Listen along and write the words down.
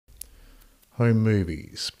Home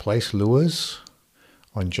movies. Place lures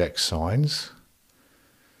on Jack signs.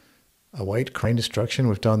 Await crane destruction.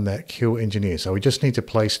 We've done that. Kill engineer. So we just need to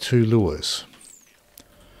place 2 lures.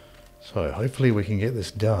 So hopefully we can get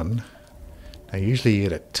this done. Now usually you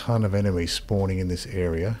get a ton of enemies spawning in this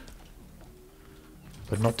area.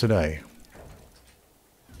 But not today.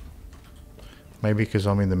 Maybe because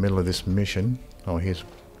I'm in the middle of this mission. Oh, here's...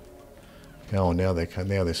 Oh, now they're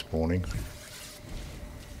spawning.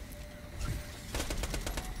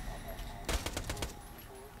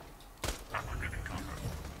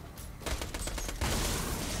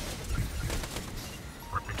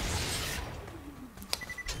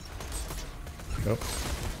 Oh.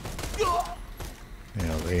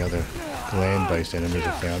 Now the other land-based enemies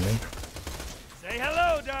have found me. Say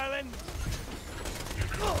hello, darling.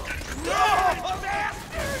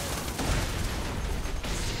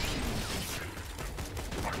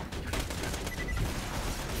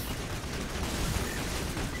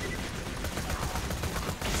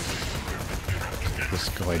 Get this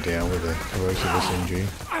guy down with a corrosive SMG.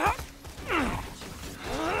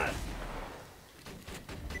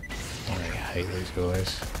 I hate these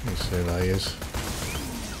guys, these surveyors.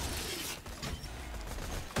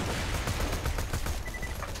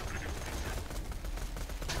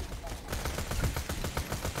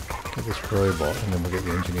 Get this robot and then we'll get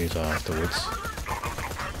the engineers afterwards.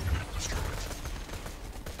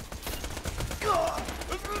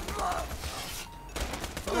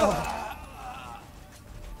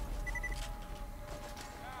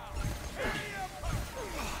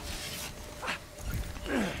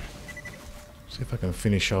 See if I can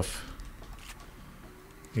finish off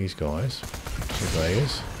these guys,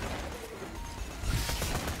 surveyors.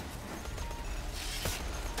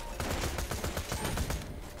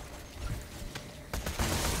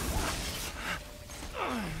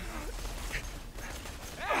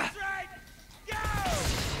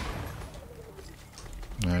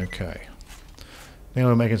 Okay, now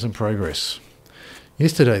we're making some progress.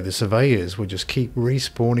 Yesterday the surveyors would just keep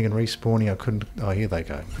respawning and respawning. I couldn't... Oh, here they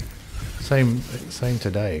go. Same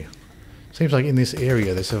today. Seems like in this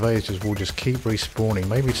area the surveyors will just keep respawning.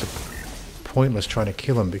 Maybe it's pointless trying to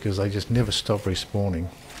kill them because they just never stop respawning.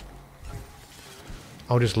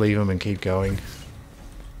 I'll just leave them and keep going.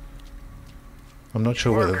 I'm not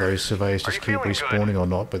sure whether those surveyors just keep respawning or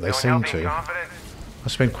not, but they seem to. I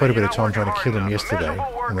spent quite a bit of time trying to kill them yesterday,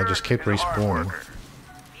 and they just kept respawning.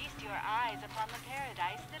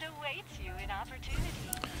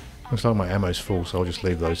 Looks like my ammo's full, so I'll just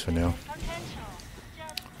leave those for now.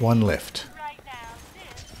 1 left.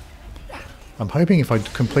 I'm hoping if I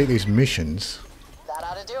complete these missions,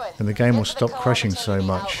 then the game will stop crashing so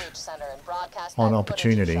much on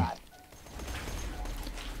opportunity.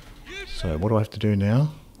 So what do I have to do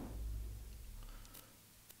now?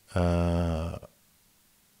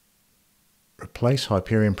 Replace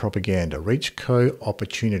Hyperion propaganda. Reach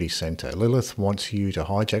Co-Opportunity Center. Lilith wants you to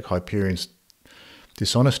hijack Hyperion's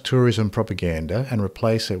dishonest tourism propaganda and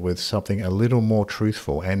replace it with something a little more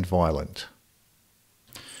truthful and violent.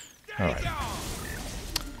 Alright.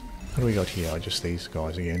 What do we got here? Just these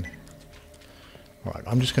guys again. Alright,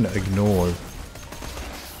 I'm just going to ignore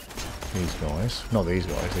these guys. Not these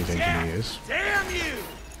guys, these engineers. Damn you!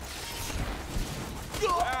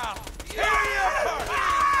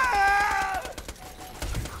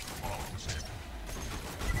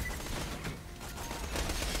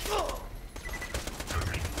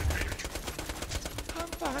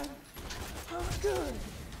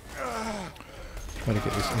 Try to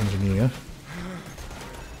get this engineer.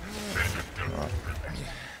 Right.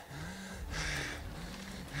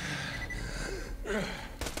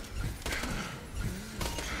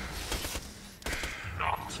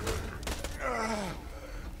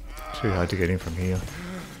 Too hard to get in from here.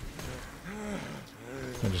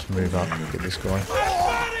 I'll just move up and get this guy.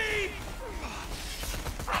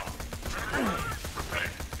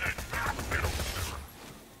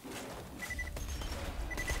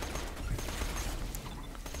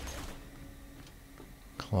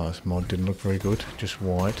 Class mod didn't look very good, just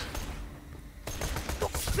white.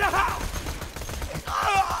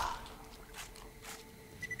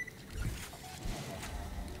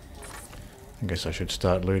 I guess I should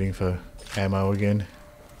start looting for ammo again.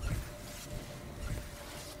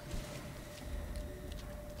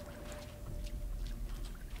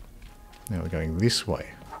 Now we're going this way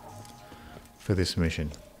for this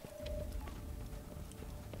mission.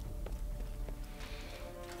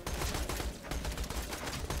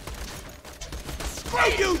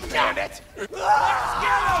 You damn it!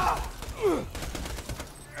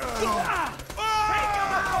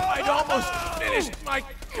 I'd almost finished my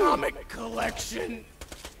comic collection.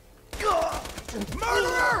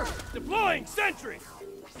 Murderer! Deploying sentry!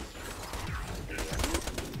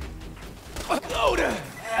 Go to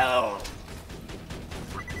hell!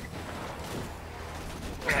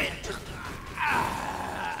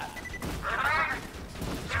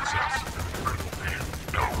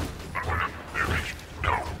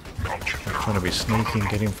 I'm trying to be sneaky and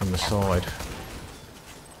get him from the side.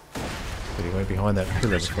 But he went behind that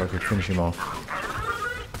pillar before I could finish him off.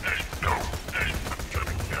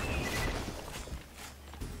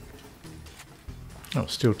 Oh,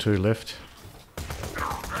 still 2 left.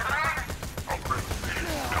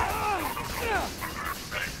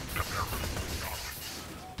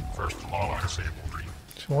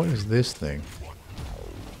 So what is this thing?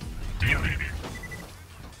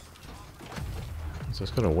 So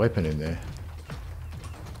it's got a weapon in there.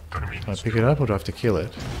 Can I pick it up or do I have to kill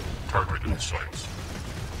it? This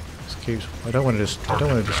keeps. I don't want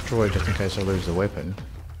to destroy it just in case I lose the weapon.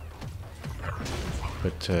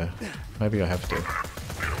 But maybe I have to.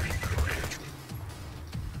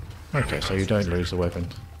 Okay, so you don't lose the weapon.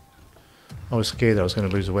 I was scared that I was going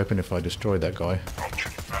to lose the weapon if I destroyed that guy.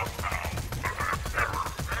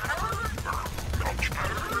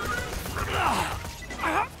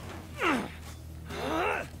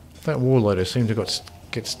 That warloader seemed to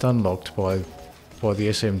get stun locked by the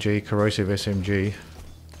SMG, corrosive SMG.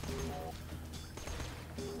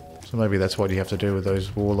 So maybe that's what you have to do with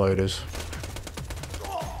those warloaders.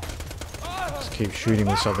 Just keep shooting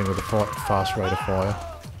with something with a fast rate of fire.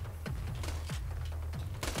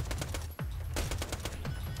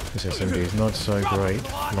 This SMG is not so great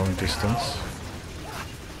long distance.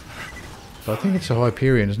 But I think it's a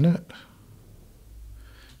Hyperion, isn't it?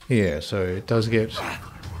 Yeah, so it does get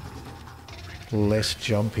less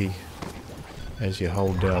jumpy as you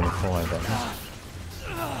hold down the fire button.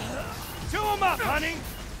 Chew 'em up, honey!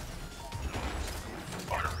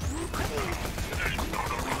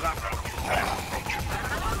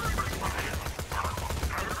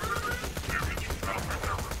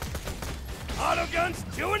 Auto guns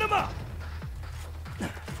chewing them up!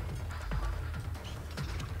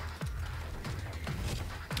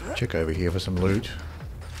 Check over here for some loot.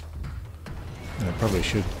 And I probably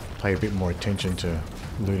should pay a bit more attention to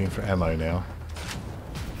looting for ammo now.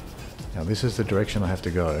 Now this is the direction I have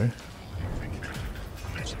to go.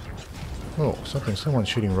 Oh, someone's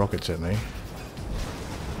shooting rockets at me.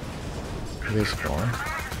 This guy.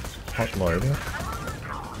 Hot loader.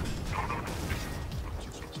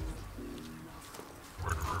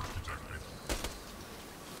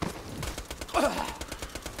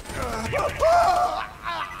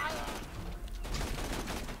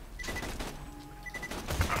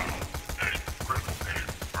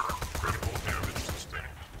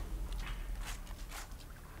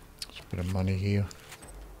 Bit of money here.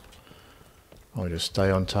 I'll just stay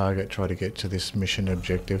on target, try to get to this mission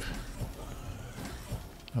objective.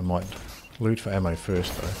 I might loot for ammo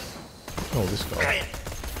first though. Oh, this guy.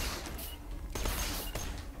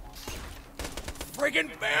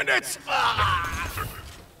 Friggin' bandits!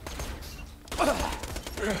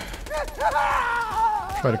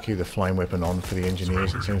 Try to keep the flame weapon on for the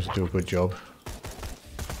engineers, it seems to do a good job.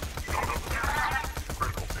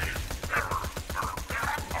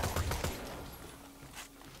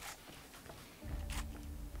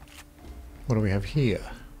 What do we have here?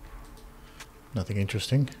 Nothing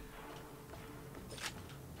interesting.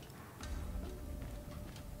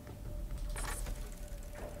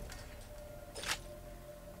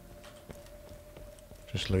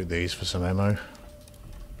 Just loot these for some ammo.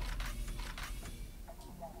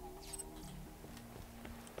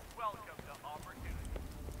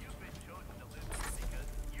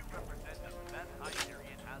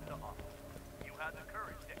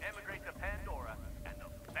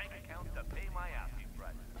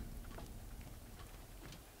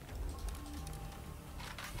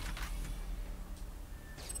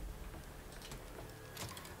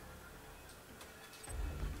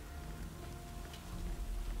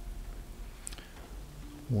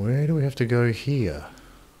 Where do we have to go here?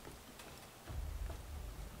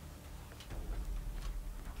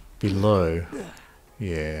 Below.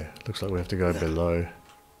 Yeah, looks like we have to go below.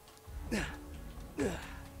 Got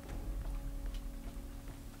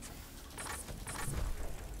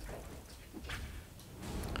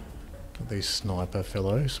these sniper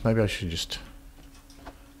fellows. Maybe I should just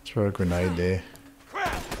throw a grenade there.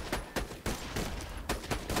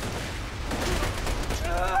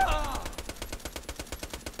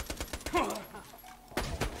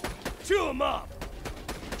 Chew 'em up!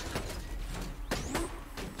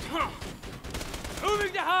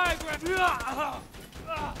 Moving to high ground!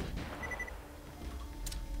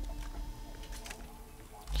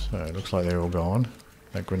 So it looks like they're all gone.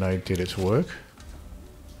 That grenade did its work.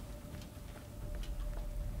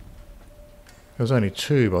 There was only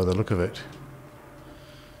 2 by the look of it.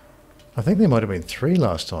 I think there might have been 3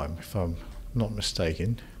 last time, if I'm not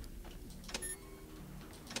mistaken.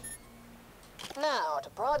 Now, to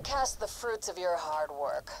broadcast the fruits of your hard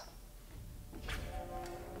work.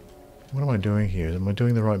 What am I doing here? Am I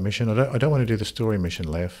doing the right mission? I don't want to do the story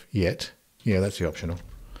mission left yet. Yeah, that's the optional.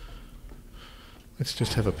 Let's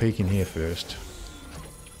just have a peek in here first.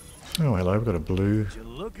 Oh, hello. We've got a blue Would you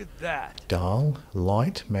look at that? dial,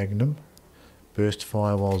 light, magnum, burst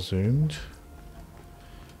fire while zoomed,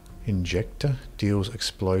 injector, deals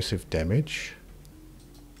explosive damage,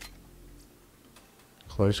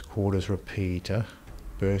 close quarters repeater,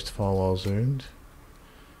 burst fire while zoomed,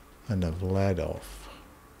 and a Vladov.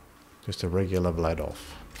 Just a regular Vladov.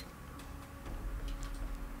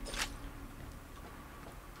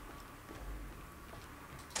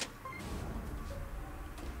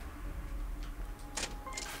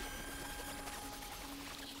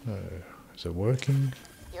 So, is it working?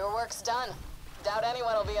 Your work's done. Doubt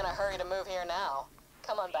anyone will be in a hurry to move here now.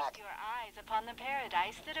 Come on back. Feast your eyes upon the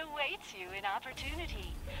paradise that awaits you in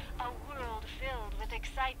opportunity. A world filled with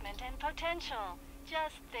excitement and potential.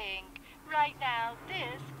 Just think, right now,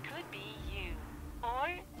 this could be you. Or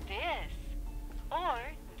this. Or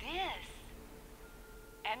this.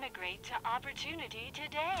 Emigrate to opportunity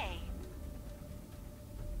today.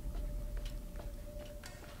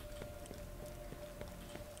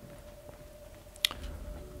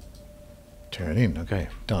 Turn in. Okay,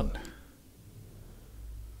 done.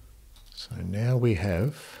 So now we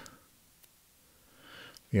have...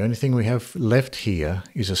 The only thing we have left here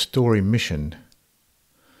is a story mission.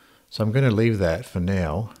 So I'm going to leave that for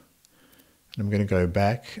now. And I'm going to go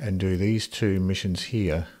back and do these 2 missions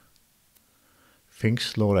here. Fink's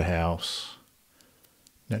Slaughterhouse,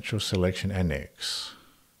 Natural Selection Annex.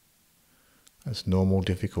 That's normal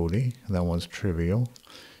difficulty. And that one's trivial.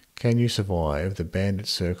 Can you survive the Bandit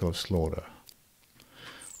Circle of Slaughter?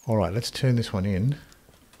 Alright, let's turn this one in.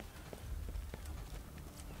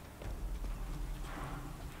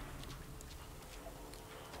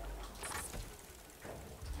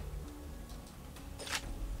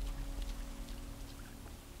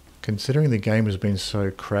 Considering the game has been so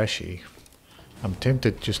crashy, I'm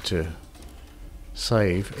tempted just to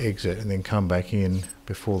save, exit, and then come back in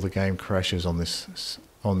before the game crashes on this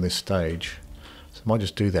stage. So I might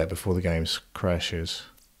just do that before the game crashes.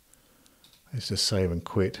 Let's just save and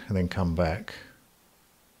quit and then come back.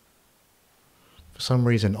 For some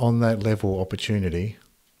reason on that level opportunity,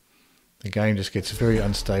 the game just gets very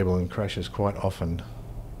unstable and crashes quite often.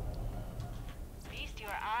 Feast your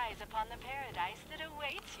eyes upon the paradise that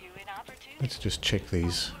awaits you in opportunity. Let's just check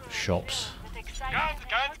these shops.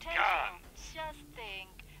 Just think,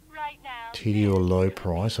 right now, TD or low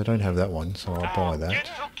price. I don't have that one, so I'll buy that. Get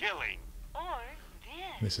to killing. or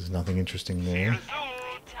this. This is nothing interesting there.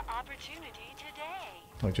 Emigrate to opportunity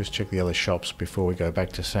today. I'll just check the other shops before we go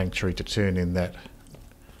back to Sanctuary to turn in that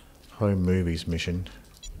home movies mission.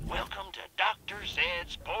 Welcome to Dr.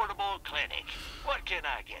 Zed's Portable Clinic. What can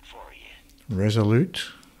I get for you?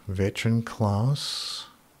 Resolute, veteran class,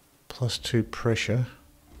 +2 pressure.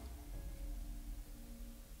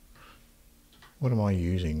 What am I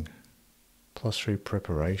using? +3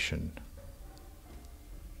 preparation.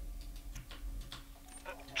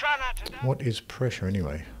 Try not to die. What is pressure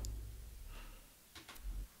anyway?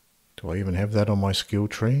 Do I even have that on my skill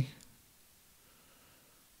tree?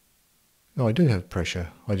 Oh, I do have pressure.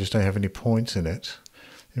 I just don't have any points in it.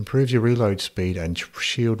 Improves your reload speed and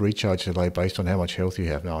shield recharge delay based on how much health you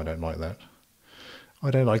have. No, I don't like that. I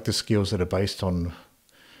don't like the skills that are based on...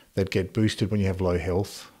 that get boosted when you have low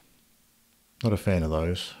health. Not a fan of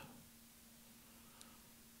those.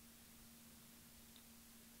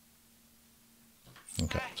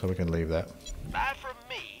 Okay, so we can leave that. Buy from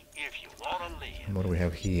me if you want to live. And what do we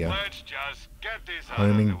have here? Let's just get this out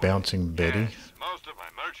Homing, of the way. bouncing Betty. Yes, most of my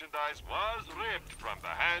merchandise was ripped from the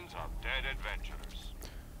hands of dead adventurers.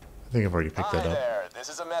 I think I've already picked that Hi up. there. This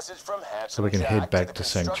is a message from Handsome So we can Jack head back the to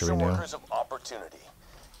Sanctuary construction now. Workers of opportunity.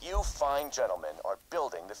 You fine gentlemen are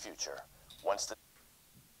building the future. Once the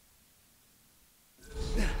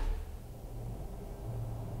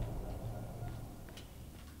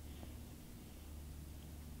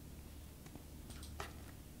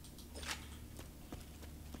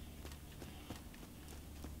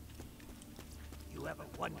You ever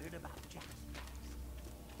wondered about Jack?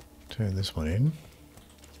 Turn this one in.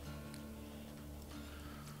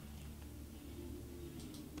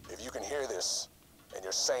 If you can hear this, and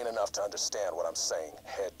you're sane enough to understand what I'm saying,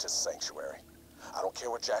 head to Sanctuary. I don't care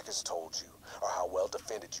what Jack has told you. or how well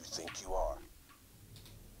defended you think you are.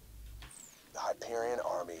 The Hyperion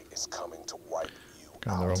army is coming to wipe you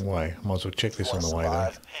Going the out. wrong way. Might as well check this on the way though.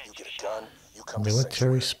 Survive, you get a gun, you come to Military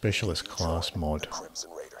Sanctuary, Specialist you Class join mod. the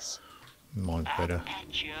Crimson Raiders. Mine's better. I'll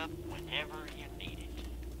patch you up whenever you need it.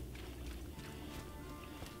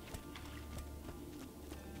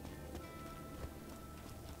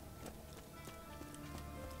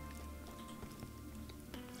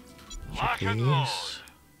 Lock and load. These.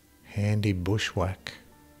 Handy bushwhack.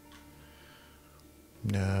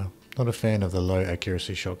 No, not a fan of the low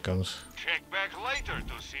accuracy shotguns. Check back later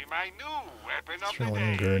to see my new weapon of the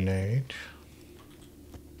Throwing day. grenade.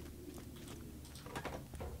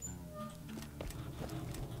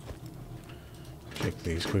 Check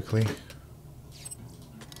these quickly.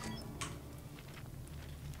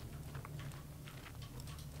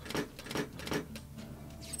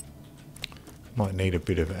 Might need a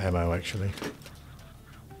bit of ammo actually.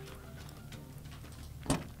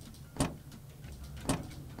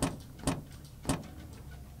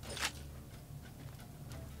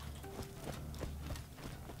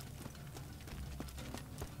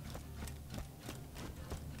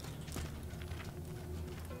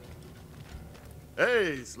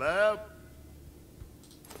 Hey, Slab.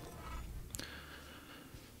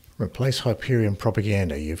 Replace Hyperion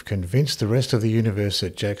propaganda. You've convinced the rest of the universe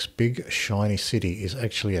that Jack's big shiny city is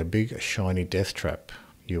actually a big shiny death trap.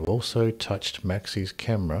 You also touched Maxie's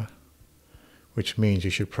camera, which means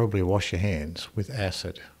you should probably wash your hands with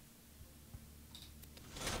acid.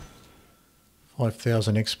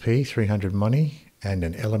 5000 XP, 300 money, and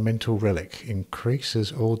an elemental relic.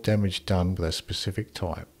 Increases all damage done with a specific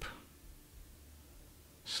type.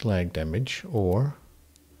 Slag damage, or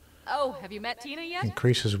Oh, have you met Tina yet?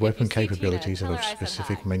 increases If weapon you see Tina, capabilities tell of her a I said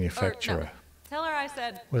specific hi. Or, manufacturer. no, tell her I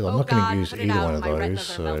said, Well, I'm "Oh not going God, to use put it either out, one of my those, retinas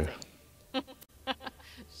are so melting."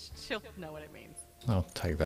 She'll know what it means. I'll take that.